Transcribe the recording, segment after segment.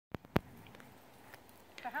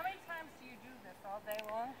how many times do you do this all day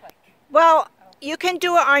long? Like, well, you can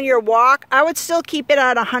do it on your walk. I would still keep it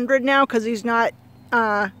at 100 now because he's not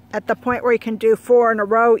at the point where he can do 4 in a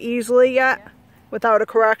row easily yet without a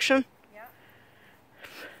correction. Yeah.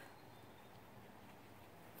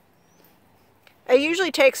 It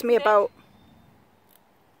usually takes me about...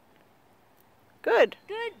 Good.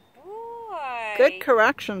 Good boy. Good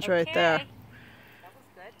corrections right there. That was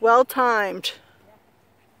good. Well timed.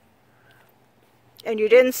 And you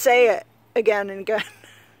didn't say it again and again.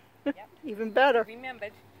 Yep. Even better.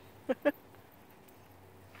 Remembered. Sit.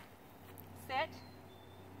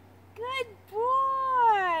 Good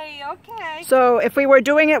boy. Okay. So if we were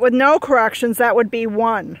doing it with no corrections, that would be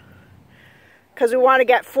 1. Because we want to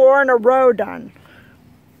get 4 in a row done.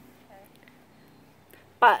 Okay.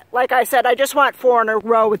 But like I said, I just want 4 in a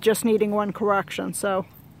row with just needing 1 correction. So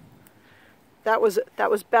that was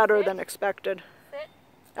better than expected. Sit.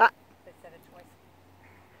 Ah. They said it twice.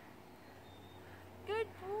 Good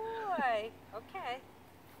boy. Okay.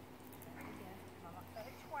 Again, Mama said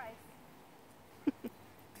it twice. You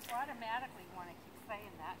automatically want to keep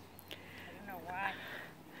saying that. I don't know why.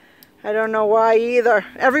 I don't know why either.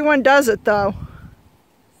 Everyone does it though.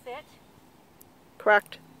 Sit.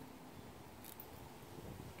 Correct.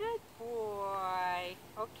 Good boy.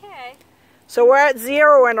 Okay. So we're at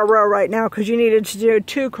 0 in a row right now because you needed to do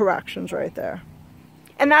 2 corrections right there.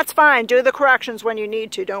 And that's fine. Do the corrections when you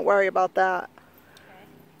need to. Don't worry about that.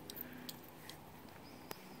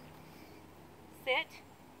 Okay. Sit.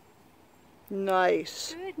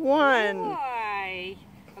 Nice. Good 1. boy.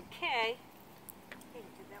 Okay. Hey, you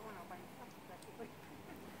did that one all by yourself.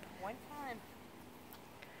 One time.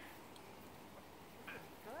 This is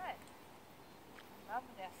good. Love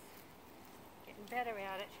this. Getting better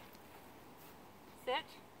at it. Sit.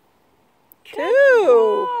 2.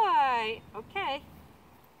 Boy. Okay.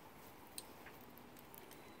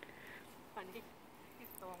 Funny.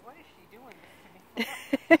 He's going, what is she doing this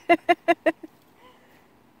to me?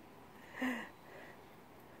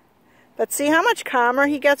 But see how much calmer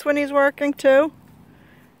he gets when he's working too?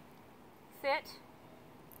 Sit.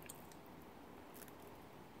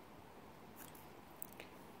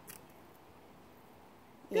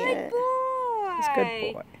 Yeah. Good boy. He's a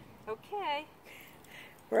good boy. Okay.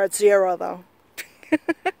 We're at 0 though.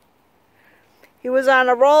 He was on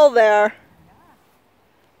a roll there.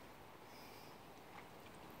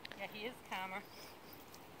 Yeah, he is calmer.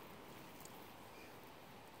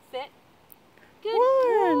 Sit. Good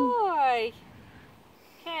 1. boy.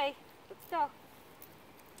 Okay, let's go.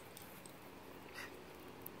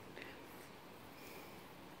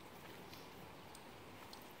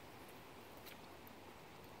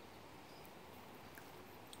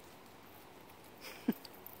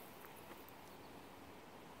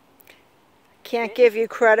 Can't give you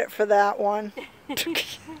credit for that one. Okay.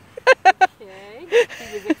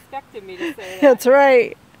 He was expecting me to say that. That's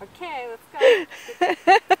right. Okay, let's go.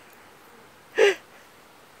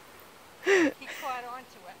 He caught on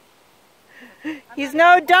to it. He's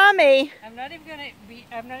no dummy. I'm not even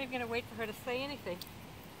gonna wait for her to say anything.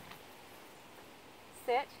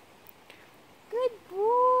 Sit. Good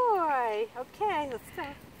boy. Okay, let's go.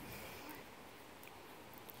 Oh,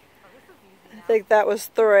 this is easy now. I think that was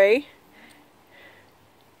 3.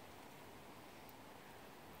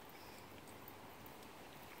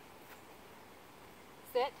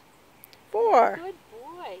 Sit. 4. Good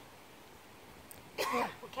boy.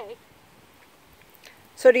 Okay.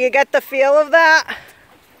 So do you get the feel of that?